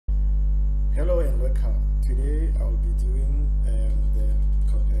Hello and welcome. Today I will be doing the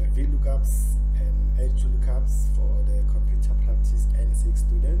Vlookups and Lookups for the Computer Practice N6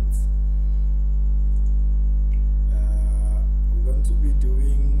 students. We're going to be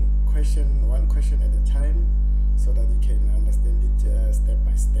doing one question at a time so that you can understand it step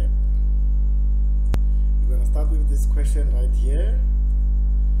by step. We're going to start with this question right here,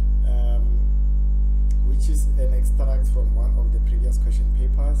 which is an extract from one of the previous question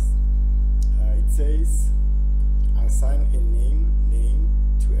papers. It says, assign a name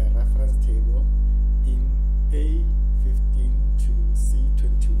to a reference table in A15 to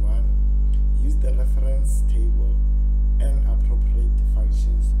C21. Use the reference table and appropriate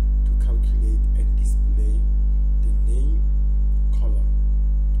functions to calculate and display the name column.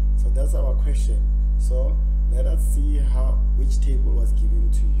 So that's our question. So let us see which table was given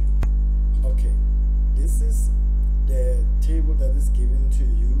to you. Okay, this is the table that is given to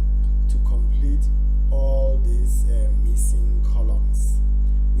you to complete all these missing columns.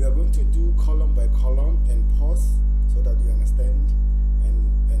 We are going to do column by column and pause so that you understand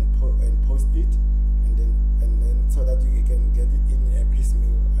and post it, and then so that you can get it in a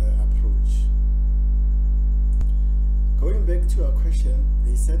piecemeal approach. Going back to our question,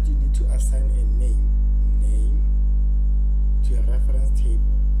 they said you need to assign a name to a reference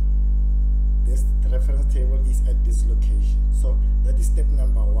table. This reference table is at this location. So that is step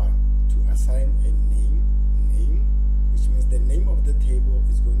number 1, to assign a name, which means the name of the table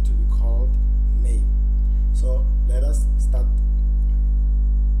is going to be called name. So let us start.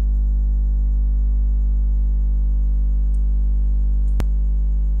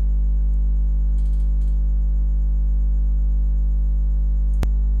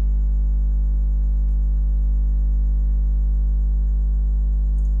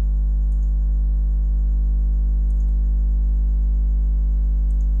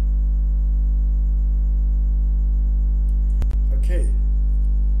 Okay,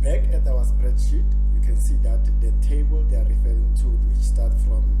 back at our spreadsheet, you can see that the table they are referring to, which start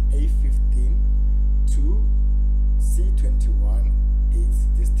from A15 to C21, is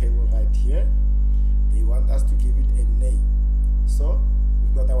this table right here. They want us to give it a name. So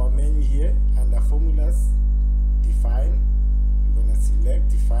we've got our menu here under formulas, define. We're going to select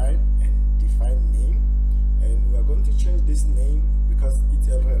define and define name, and we're going to change this name because it's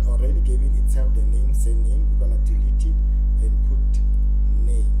already given itself the name, say name. We're going to delete it and put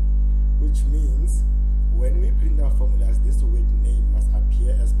name, which means when we print our formulas, this word name must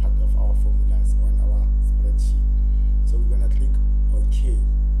appear as part of our formulas on our spreadsheet. So we're going to click OK.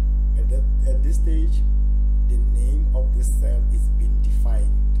 At this stage, the name of this cell is being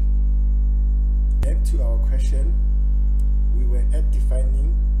defined. Back to our question, we were at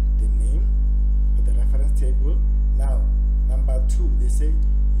defining the name of the reference table. Now, number 2, they say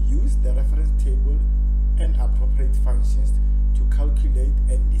use the reference table and appropriate functions to calculate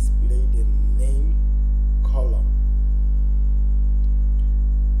and display the name column.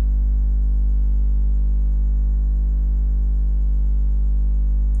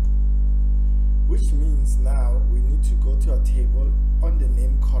 Which means now we need to go to a table on the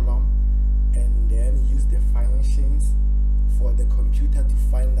name column and then use the functions for the computer to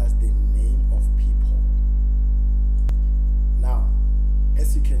find us the name of people. Now,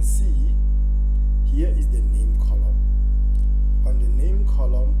 as you can see, here is the name column. On the name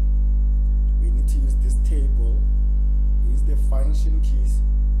column, we need to use this table, use the function keys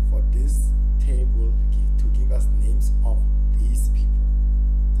for this table to give us names of these people.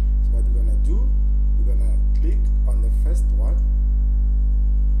 So what we're going to do, we're going to click on the first one,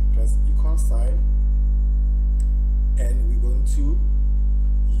 press equal sign, and we're going to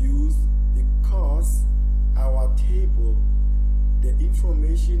use, because our table, the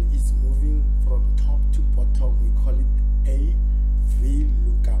information is moving from top to bottom, we call it a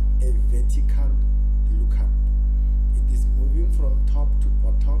Vlookup, a vertical lookup. It is moving from top to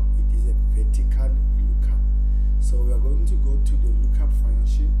bottom, it is a vertical lookup. So we are going to go to the lookup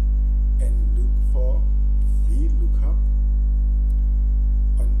function and look for Vlookup.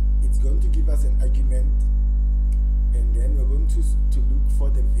 It's going to give us an argument, and then we're going to look for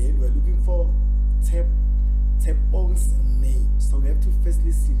the value. We're looking for Tepong's name. So we have to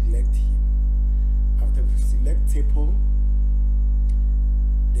firstly select him. After we select Tepong,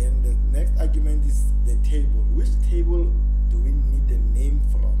 then the next argument is the table. Which table do we need the name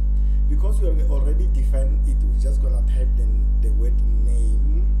from? Because we have already defined it, we're just going to type the word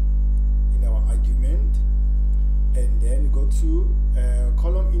name in our argument, and then go to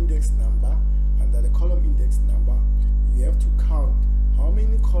column index number. Under the column index number, you have to count how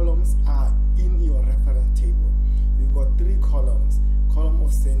many columns are in your reference table. You've got 3 columns. column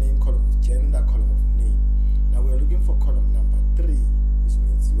of surname, column of gender, column of name. Now we are looking for column number 3, which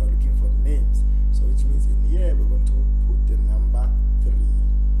means we are looking for names. So which means in here we're going to put the number 3,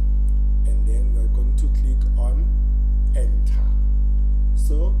 and then we're going to click on enter.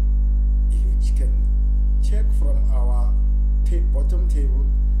 So if you can check from our bottom table,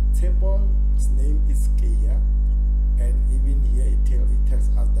 Tepong's name is Kaya, and even here it tells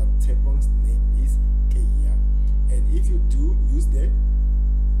us that Tepong's name is Kaya. And if you do use the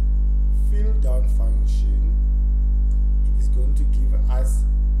fill down function, it is going to give us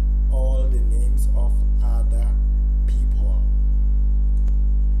all the names of other people.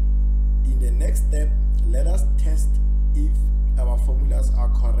 In the next step, let us test if our formulas are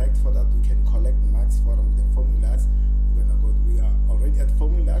correct, for that we can collect marks from the formulas. We are already at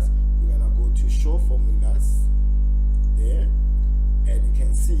formulas. We're gonna go to show formulas there, and you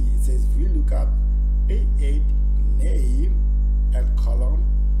can see it says Vlookup A8 name at column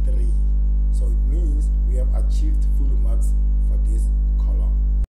 3. So it means we have achieved full marks